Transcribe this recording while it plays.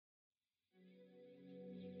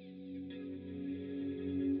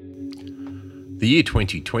The year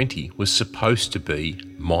 2020 was supposed to be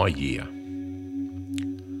my year.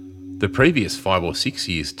 The previous 5 or 6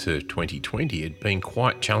 years to 2020 had been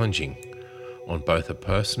quite challenging on both a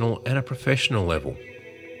personal and a professional level.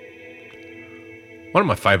 One of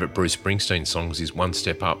my favourite Bruce Springsteen songs is One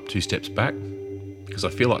Step Up, Two Steps Back, because I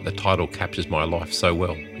feel like the title captures my life so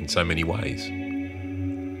well in so many ways.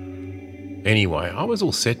 Anyway, I was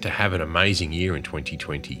all set to have an amazing year in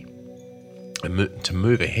 2020 and to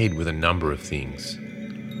move ahead with a number of things.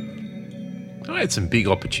 I had some big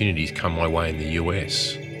opportunities come my way in the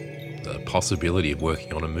US. The possibility of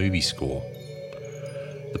working on a movie score.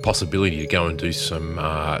 The possibility to go and do some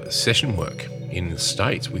session work in the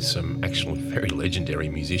States with some actual very legendary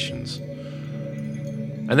musicians.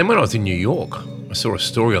 And then when I was in New York, I saw a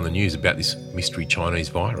story on the news about this mystery Chinese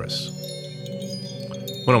virus.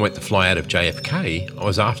 When I went to fly out of JFK, I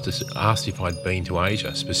was asked if I'd been to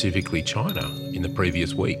Asia, specifically China, in the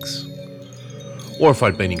previous weeks, or if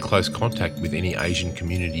I'd been in close contact with any Asian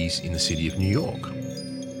communities in the city of New York.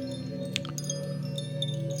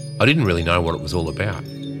 I didn't really know what it was all about,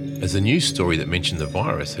 as the news story that mentioned the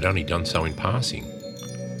virus had only done so in passing.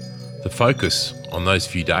 The focus on those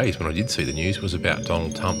few days when I did see the news was about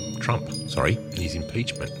Donald Trump and his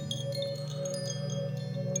impeachment.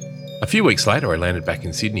 A few weeks later, I landed back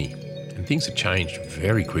in Sydney, and things had changed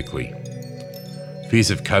very quickly. Fears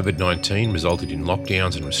of COVID-19 resulted in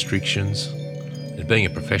lockdowns and restrictions, and being a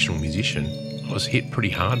professional musician, I was hit pretty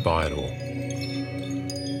hard by it all.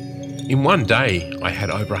 In one day, I had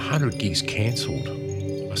over 100 gigs cancelled.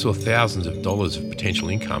 I saw thousands of dollars of potential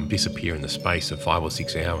income disappear in the space of 5 or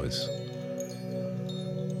 6 hours.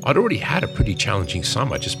 I'd already had a pretty challenging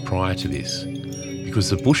summer just prior to this, because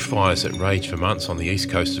the bushfires that raged for months on the east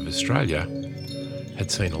coast of Australia had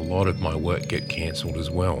seen a lot of my work get cancelled as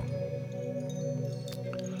well.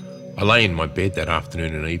 I lay in my bed that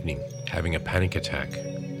afternoon and evening, having a panic attack.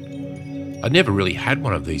 I'd never really had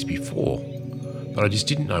one of these before, but I just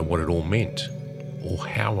didn't know what it all meant, or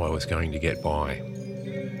how I was going to get by.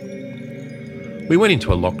 We went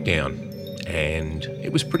into a lockdown, and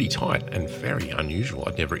it was pretty tight and very unusual.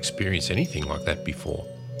 I'd never experienced anything like that before.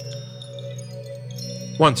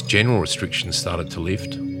 Once general restrictions started to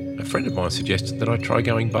lift, a friend of mine suggested that I try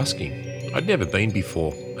going busking. I'd never been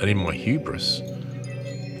before, and in my hubris,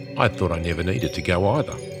 I thought I never needed to go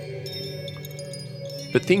either.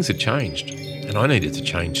 But things had changed, and I needed to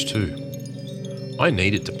change too. I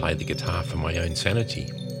needed to play the guitar for my own sanity.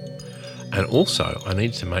 And also, I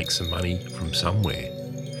needed to make some money from somewhere.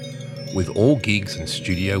 With all gigs and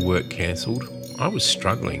studio work cancelled, I was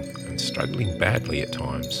struggling badly at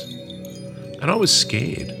times. And I was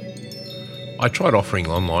scared. I tried offering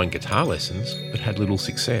online guitar lessons, but had little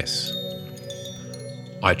success.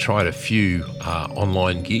 I tried a few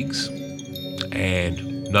online gigs,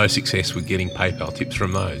 and no success with getting PayPal tips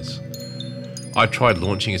from those. I tried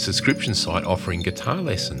launching a subscription site offering guitar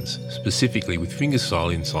lessons, specifically with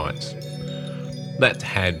fingerstyle insights. That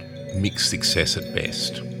had mixed success at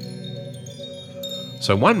best.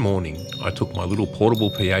 So one morning, I took my little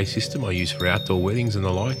portable PA system I use for outdoor weddings and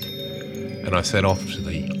the like, and I set off to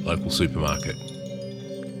the local supermarket.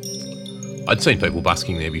 I'd seen people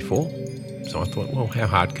busking there before, so I thought, well, how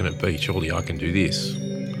hard can it be? Surely I can do this.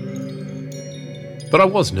 But I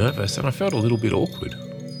was nervous and I felt a little bit awkward.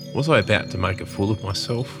 Was I about to make a fool of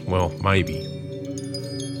myself? Well, maybe.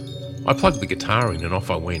 I plugged the guitar in and off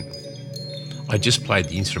I went. I just played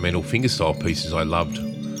the instrumental fingerstyle pieces I loved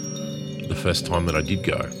the first time that I did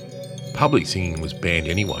go. Public singing was banned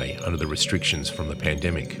anyway under the restrictions from the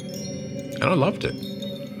pandemic. And I loved it.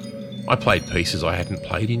 I played pieces I hadn't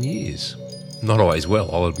played in years. Not always well,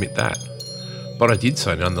 I'll admit that. But I did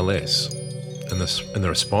so nonetheless. And the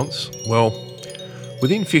response? Well,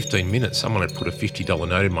 within 15 minutes, someone had put a $50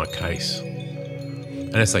 note in my case.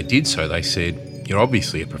 And as they did so, they said, "You're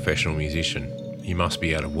obviously a professional musician. You must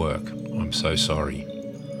be out of work. I'm so sorry."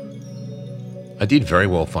 I did very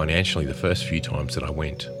well financially the first few times that I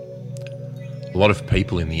went. A lot of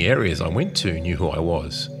people in the areas I went to knew who I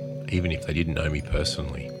was, even if they didn't know me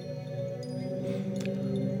personally.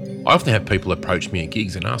 I often have people approach me at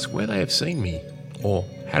gigs and ask where they have seen me, or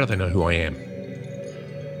how do they know who I am.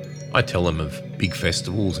 I tell them of big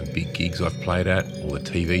festivals and big gigs I've played at, or the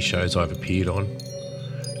TV shows I've appeared on.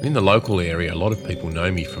 And in the local area, a lot of people know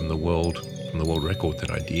me from the world record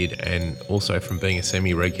that I did, and also from being a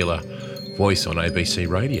semi-regular voice on ABC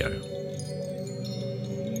radio.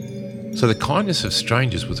 So the kindness of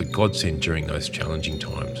strangers was a godsend during those challenging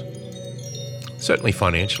times. Certainly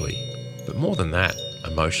financially, but more than that,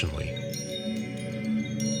 emotionally.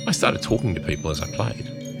 I started talking to people as I played.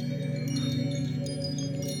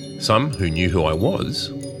 Some who knew who I was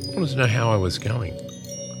wanted to know how I was going.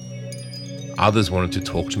 Others wanted to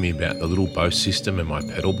talk to me about the little Bose system and my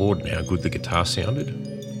pedal board and how good the guitar sounded.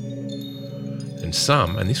 And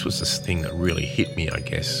some, and this was the thing that really hit me, I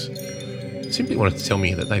guess, simply wanted to tell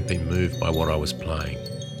me that they'd been moved by what I was playing.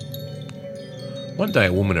 One day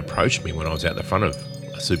a woman approached me when I was out the front of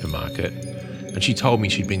a supermarket, and she told me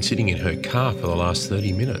she'd been sitting in her car for the last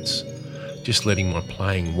 30 minutes, just letting my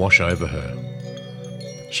playing wash over her.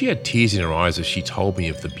 She had tears in her eyes as she told me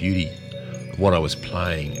of the beauty of what I was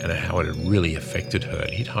playing and how it had really affected her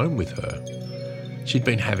and hit home with her. She'd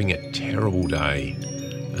been having a terrible day,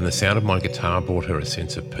 and the sound of my guitar brought her a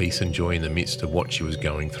sense of peace and joy in the midst of what she was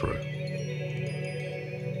going through.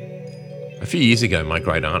 A few years ago, my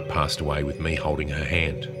great aunt passed away with me holding her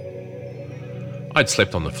hand. I'd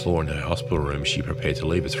slept on the floor in her hospital room as she prepared to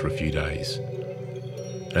leave us for a few days.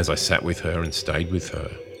 As I sat with her and stayed with her,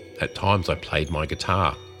 at times I played my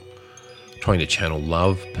guitar, trying to channel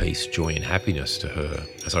love, peace, joy and happiness to her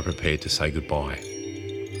as I prepared to say goodbye.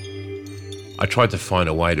 I tried to find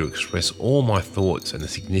a way to express all my thoughts and the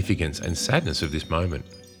significance and sadness of this moment.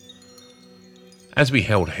 As we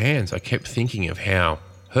held hands, I kept thinking of how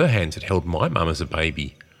her hands had held my mum as a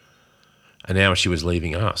baby, and now as she was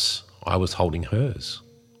leaving us, I was holding hers.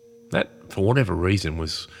 That, for whatever reason,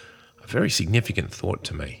 was a very significant thought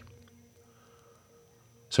to me.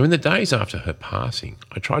 So in the days after her passing,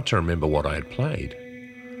 I tried to remember what I had played.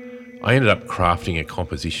 I ended up crafting a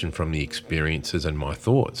composition from the experiences and my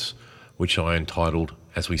thoughts, which I entitled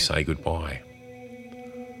As We Say Goodbye.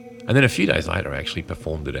 And then a few days later, I actually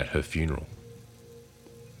performed it at her funeral.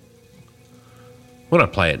 When I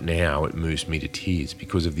play it now, it moves me to tears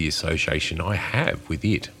because of the association I have with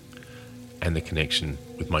it and the connection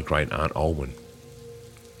with my great aunt Olwen.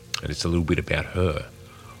 And it's a little bit about her.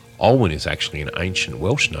 Olwen is actually an ancient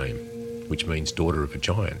Welsh name, which means daughter of a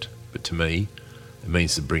giant. But to me, it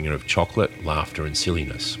means the bringer of chocolate, laughter and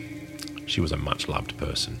silliness. She was a much loved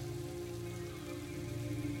person.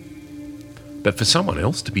 But for someone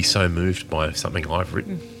else to be so moved by something I've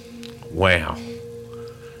written, wow.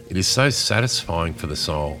 It is so satisfying for the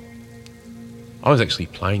soul. I was actually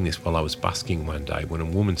playing this while I was busking one day when a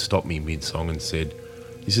woman stopped me mid-song and said,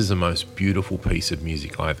 "This is the most beautiful piece of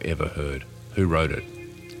music I've ever heard. Who wrote it?"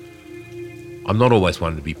 I'm not always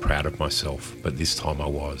one to be proud of myself, but this time I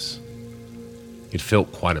was. It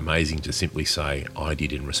felt quite amazing to simply say I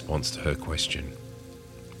did in response to her question.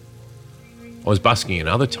 I was busking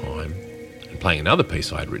another time and playing another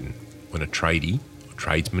piece I had written when a tradie, or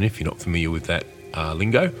tradesman if you're not familiar with that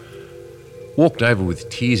lingo, walked over with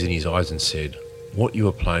tears in his eyes and said, "What you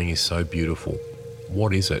are playing is so beautiful.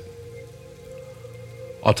 What is it?"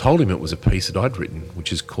 I told him it was a piece that I'd written,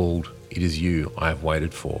 which is called It Is You I Have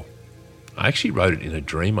Waited For. I actually wrote it in a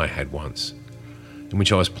dream I had once, in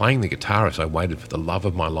which I was playing the guitar as I waited for the love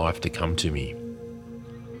of my life to come to me.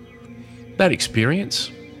 That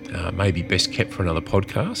experience may be best kept for another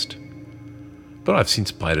podcast, but I've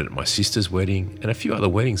since played it at my sister's wedding and a few other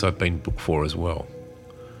weddings I've been booked for as well.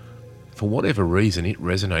 For whatever reason, it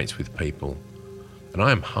resonates with people, and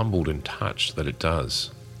I am humbled and touched that it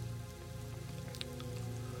does.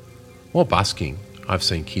 While busking, I've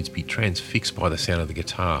seen kids be transfixed by the sound of the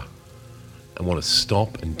guitar and want to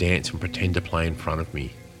stop and dance and pretend to play in front of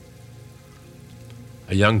me.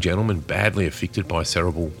 A young gentleman badly affected by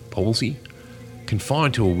cerebral palsy,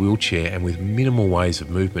 confined to a wheelchair and with minimal ways of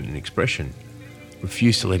movement and expression,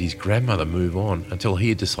 refused to let his grandmother move on until he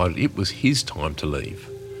had decided it was his time to leave.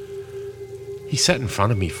 He sat in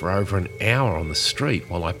front of me for over an hour on the street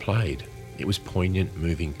while I played. It was poignant,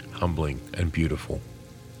 moving, humbling and beautiful.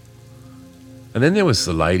 And then there was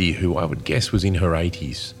the lady who I would guess was in her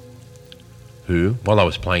 80s, who, while I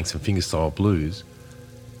was playing some fingerstyle blues,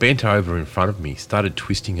 bent over in front of me, started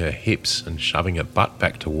twisting her hips and shoving her butt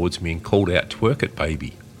back towards me and called out, "Twerk it,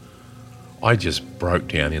 baby." I just broke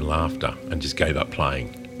down in laughter and just gave up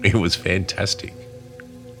playing. It was fantastic.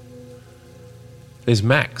 There's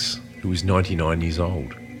Max, who is 99 years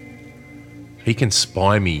old. He can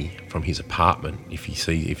spy me from his apartment if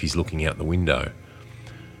he's looking out the window.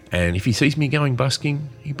 And if he sees me going busking,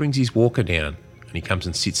 he brings his walker down and he comes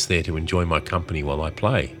and sits there to enjoy my company while I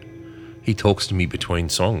play. He talks to me between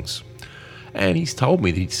songs. And he's told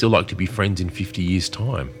me that he'd still like to be friends in 50 years'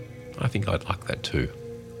 time. I think I'd like that too.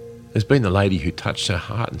 There's been the lady who touched her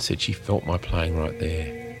heart and said she felt my playing right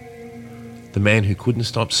there. The man who couldn't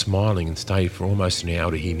stop smiling and stayed for almost an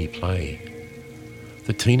hour to hear me play.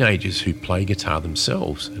 The teenagers who play guitar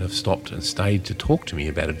themselves and have stopped and stayed to talk to me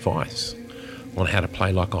about advice on how to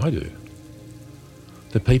play like I do.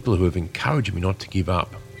 The people who have encouraged me not to give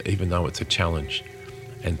up, even though it's a challenge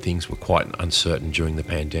and things were quite uncertain during the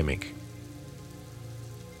pandemic.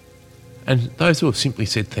 And those who have simply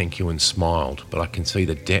said thank you and smiled, but I can see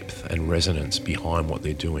the depth and resonance behind what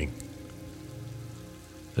they're doing.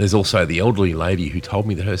 There's also the elderly lady who told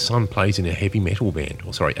me that her son plays in a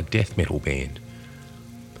a death metal band,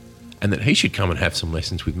 and that he should come and have some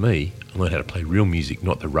lessons with me and learn how to play real music,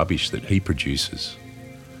 not the rubbish that he produces.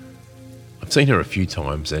 I've seen her a few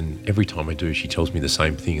times, and every time I do, she tells me the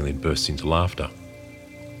same thing and then bursts into laughter.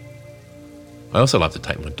 I also love to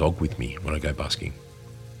take my dog with me when I go busking.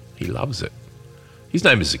 He loves it. His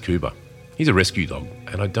name is Zakuba. He's a rescue dog,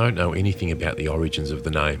 and I don't know anything about the origins of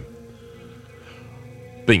the name.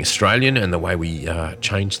 Being Australian and the way we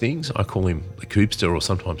change things, I call him the Coobster, or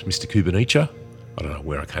sometimes Mr. Kubanicha. I don't know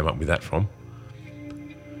where I came up with that from.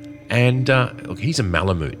 And look, he's a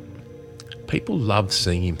Malamute. People love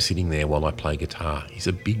seeing him sitting there while I play guitar. He's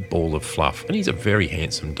a big ball of fluff, and he's a very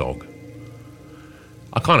handsome dog.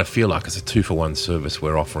 I kind of feel like it's a 2-for-1 service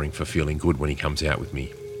we're offering for feeling good when he comes out with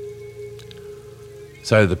me.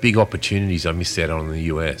 So the big opportunities I missed out on in the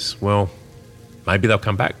US, well, maybe they'll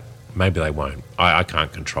come back, maybe they won't. I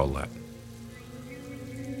can't control that.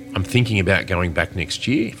 I'm thinking about going back next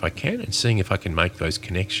year if I can and seeing if I can make those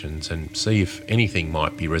connections and see if anything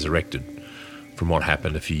might be resurrected from what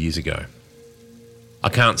happened a few years ago. I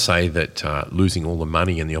can't say that losing all the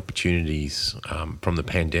money and the opportunities from the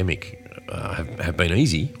pandemic has been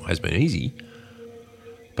easy,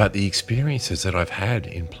 but the experiences that I've had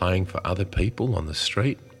in playing for other people on the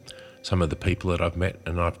street, some of the people that I've met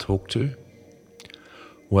and I've talked to,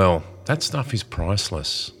 well, that stuff is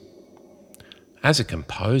priceless. As a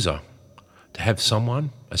composer, to have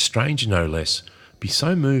someone, a stranger no less, be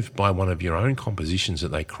so moved by one of your own compositions that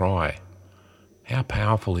they cry, how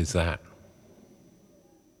powerful is that?